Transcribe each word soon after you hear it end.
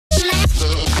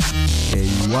Hey,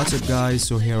 what's up guys,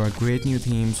 so here are great new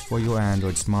themes for your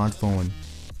Android smartphone.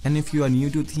 And if you are new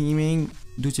to theming,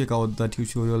 do check out the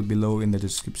tutorial below in the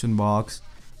description box.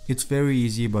 It's very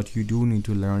easy, but you do need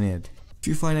to learn it. If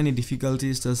you find any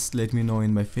difficulties, just let me know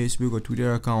in my Facebook or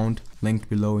Twitter account linked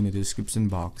below in the description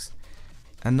box.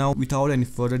 And now without any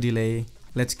further delay,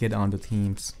 let's get on to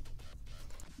themes.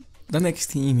 The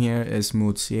next theme here is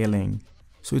smooth sailing.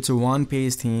 So it's a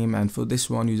one-page theme, and for this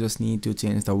one you just need to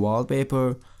change the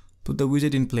wallpaper, put the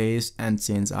widget in place and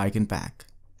change icon pack,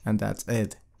 and that's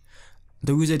it.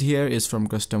 The widget here is from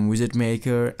Kustom Widget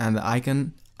Maker and the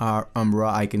icon are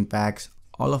Umbra icon packs.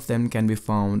 All of them can be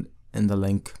found in the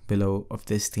link below of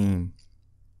this theme.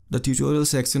 The tutorial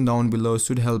section down below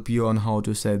should help you on how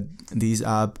to set these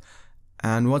up.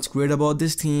 And what's great about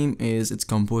this theme is its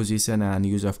composition and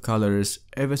use of colors.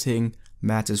 Everything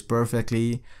matches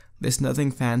perfectly. There's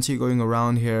nothing fancy going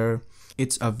around here.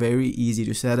 It's a very easy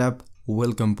to set up,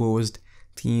 well composed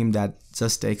theme that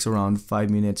just takes around 5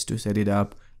 minutes to set it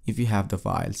up if you have the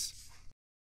files.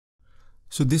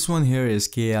 So this one here is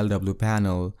KLW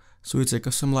panel. So it's a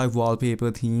Kustom Live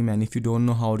Wallpaper theme, and if you don't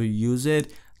know how to use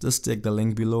it, just check the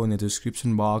link below in the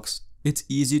description box. It's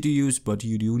easy to use, but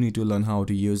you do need to learn how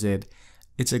to use it.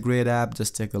 It's a great app,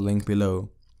 just check the link below.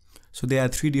 So there are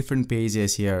 3 different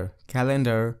pages here: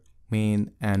 calendar,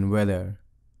 main and weather.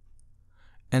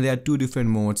 And there are 2 different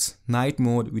modes: night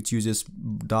mode, which uses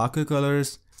darker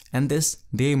colors, and this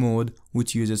day mode,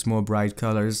 which uses more bright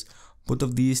colors. Both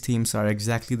of these themes are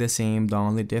exactly the same, the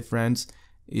only difference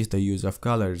is the use of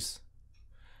colors.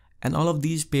 And all of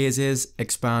these pages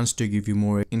expands to give you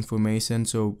more information,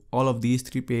 so all of these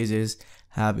 3 pages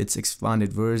have its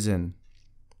expanded version.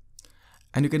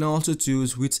 And you can also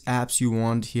choose which apps you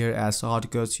want here as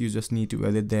shortcuts. You just need to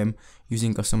edit them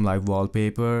using Kustom Live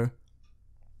Wallpaper.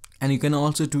 And you can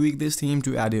also tweak this theme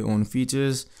to add your own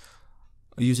features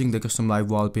using the Kustom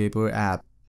Live Wallpaper app.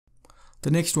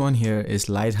 The next one here is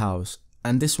Lighthouse,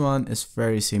 and this one is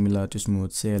very similar to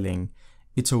Smooth Sailing.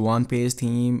 It's a one-page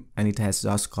theme and it has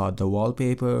just got the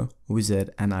wallpaper, widget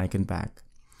and icon pack.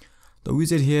 The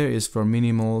widget here is for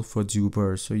minimal for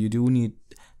Jupyter, so you do need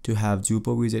to have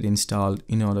Jupyter widget installed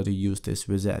in order to use this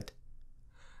widget.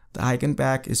 The icon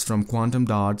pack is from Quantum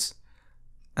Dots,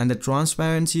 and the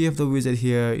transparency of the widget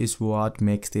here is what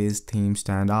makes this theme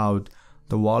stand out.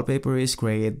 The wallpaper is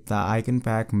great, the icon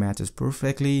pack matches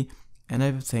perfectly, and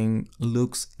everything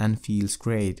looks and feels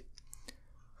great.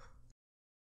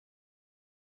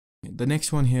 The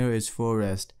next one here is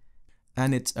Forest,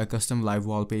 and it's a Kustom Live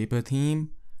Wallpaper theme.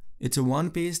 It's a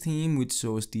one-page theme which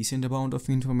shows decent amount of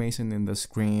information in the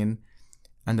screen,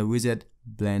 and the widget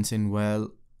blends in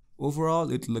well.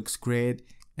 Overall it looks great,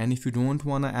 and if you don't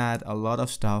want to add a lot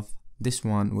of stuff, this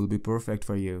one will be perfect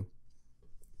for you.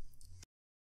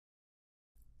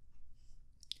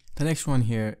 The next one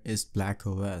here is Black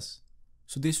OS.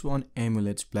 So this one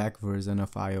emulates black version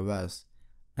of iOS,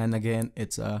 and again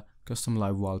it's a Kustom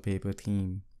Live Wallpaper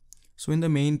theme. So in the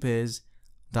main page,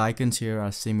 the icons here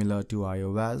are similar to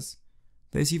iOS.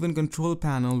 There's even control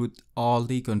panel with all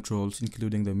the controls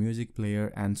including the music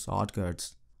player and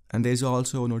shortcuts. And there's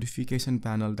also a notification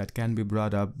panel that can be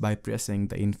brought up by pressing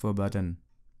the info button.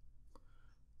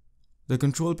 The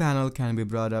control panel can be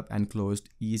brought up and closed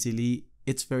easily.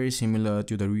 It's very similar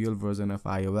to the real version of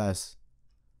iOS.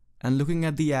 And looking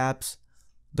at the apps,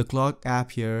 the clock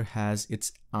app here has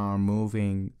its arm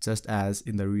moving just as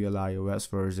in the real iOS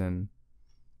version.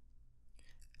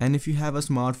 And if you have a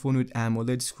smartphone with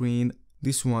AMOLED screen,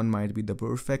 this one might be the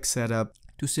perfect setup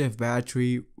to save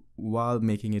battery while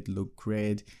making it look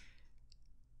great.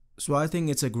 So I think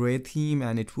it's a great theme,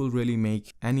 and it will really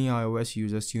make any iOS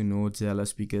users you know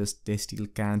jealous because they still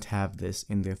can't have this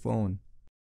in their phone.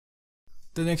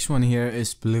 The next one here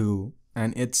is Blue,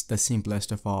 and it's the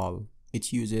simplest of all.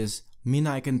 It uses Min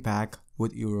icon pack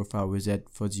with Europa widget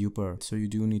for Jupyter, so you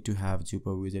do need to have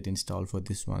Jupyter widget installed for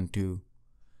this one too.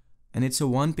 And it's a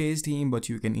one-page theme, but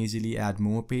you can easily add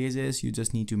more pages. You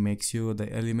just need to make sure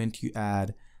the element you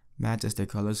add matches the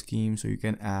color scheme, so you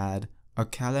can add a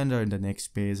calendar in the next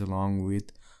page along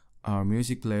with our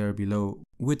music player below,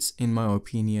 which in my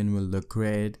opinion will look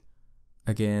great.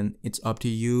 Again, it's up to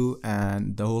you,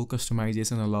 and the whole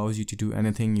customization allows you to do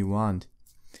anything you want.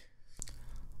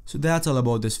 So that's all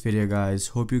about this video guys.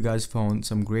 Hope you guys found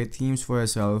some great themes for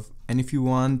yourself, and if you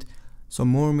want some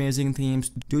more amazing themes,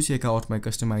 do check out my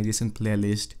customization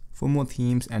playlist for more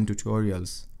themes and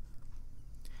tutorials.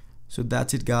 So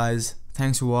that's it guys.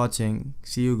 Thanks for watching.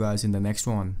 See you guys in the next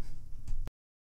one.